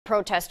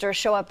protesters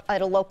show up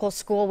at a local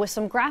school with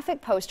some graphic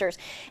posters,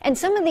 and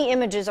some of the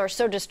images are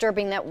so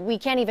disturbing that we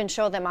can't even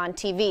show them on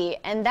TV,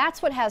 and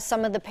that's what has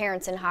some of the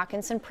parents in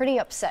Hockinson pretty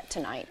upset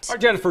tonight. Our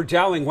Jennifer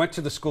Dowling went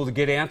to the school to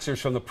get answers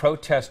from the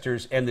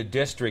protesters and the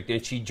district,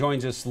 and she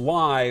joins us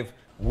live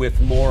with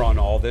more on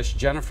all this.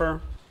 Jennifer?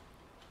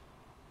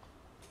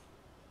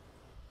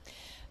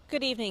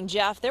 Good evening,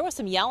 Jeff. There was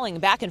some yelling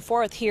back and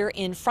forth here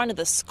in front of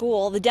the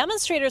school. The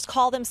demonstrators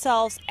call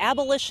themselves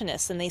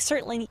abolitionists, and they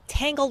certainly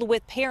tangled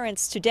with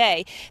parents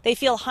today. They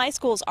feel high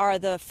schools are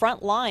the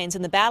front lines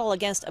in the battle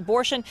against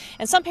abortion,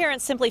 and some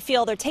parents simply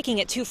feel they're taking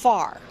it too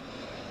far.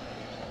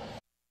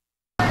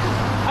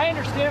 I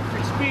understand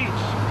free speech,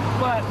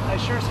 but I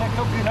sure as heck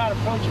hope you're not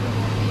approaching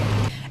it.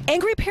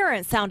 Angry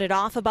parents sounded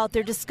off about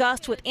their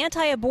disgust with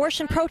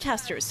anti-abortion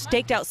protesters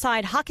staked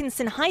outside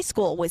Hockinson High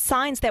School with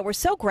signs that were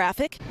so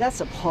graphic.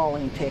 That's an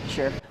appalling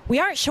picture. We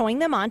aren't showing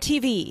them on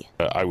TV.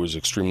 I was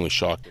extremely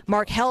shocked.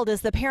 Mark Held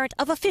is the parent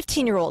of a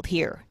 15-year-old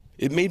here.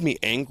 It made me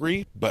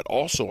angry, but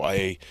also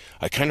I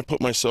kind of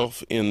put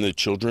myself in the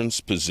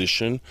children's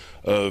position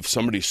of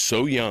somebody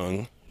so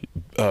young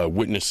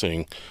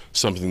witnessing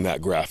something that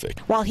graphic.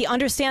 While he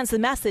understands the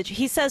message,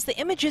 he says the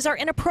images are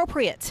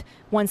inappropriate.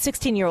 One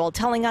 16-year-old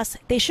telling us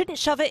they shouldn't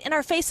shove it in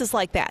our faces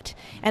like that,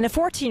 and a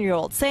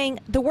 14-year-old saying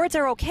the words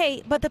are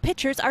okay, but the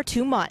pictures are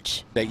too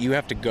much. That you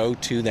have to go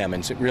to them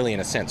and really, in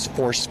a sense,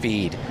 force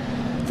feed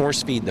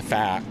the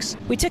facts.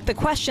 We took the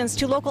questions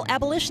to local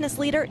abolitionist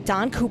leader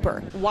Don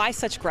Cooper. Why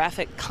such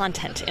graphic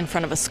content in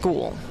front of a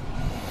school?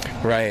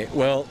 Right.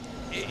 Well,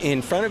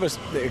 in front of us,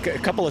 a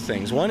couple of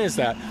things. One is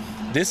that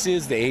this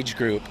is the age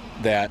group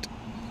that,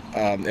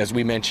 as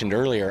we mentioned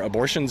earlier,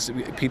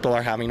 people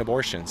are having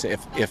abortions.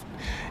 If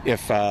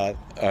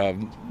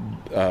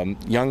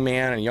young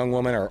man and young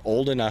woman are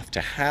old enough to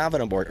have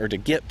an abortion or to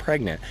get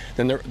pregnant,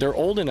 then they're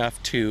old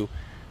enough to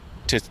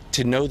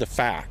know the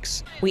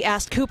facts. We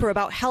asked Cooper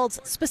about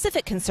Held's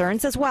specific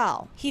concerns as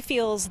well. He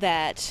feels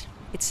that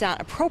it's not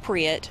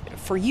appropriate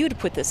for you to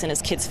put this in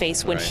his kid's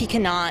face when he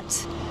cannot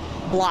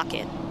block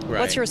it. Right.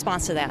 What's your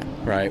response to that?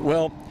 Right.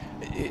 Well,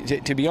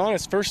 to be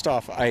honest, first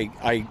off,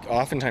 I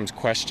oftentimes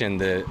question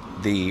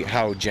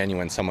how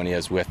genuine someone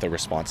is with a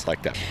response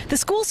like that. The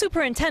school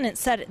superintendent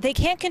said they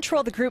can't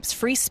control the group's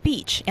free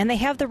speech and they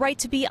have the right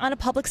to be on a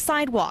public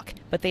sidewalk,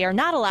 but they are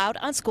not allowed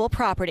on school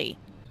property.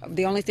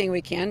 The only thing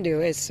we can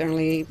do is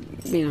certainly,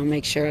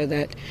 make sure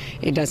that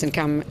it doesn't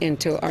come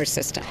into our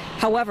system.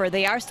 However,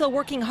 they are still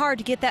working hard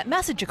to get that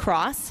message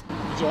across.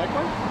 Would you like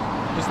one?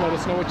 Just let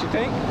us know what you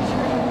think.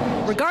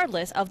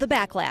 Regardless of the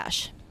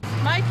backlash.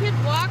 My kid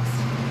walks.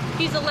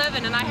 He's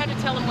 11, and I had to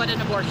tell him what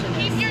an abortion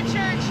is. Keep your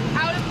church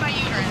out of my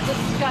uterus.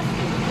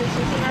 Disgusting. This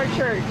isn't our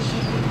church.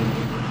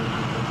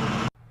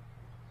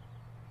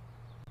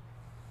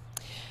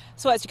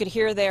 So as you could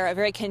hear there, a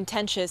very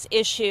contentious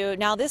issue.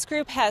 Now, this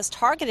group has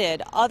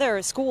targeted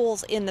other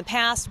schools in the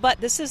past, but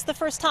this is the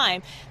first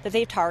time that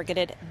they've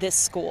targeted this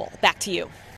school. Back to you.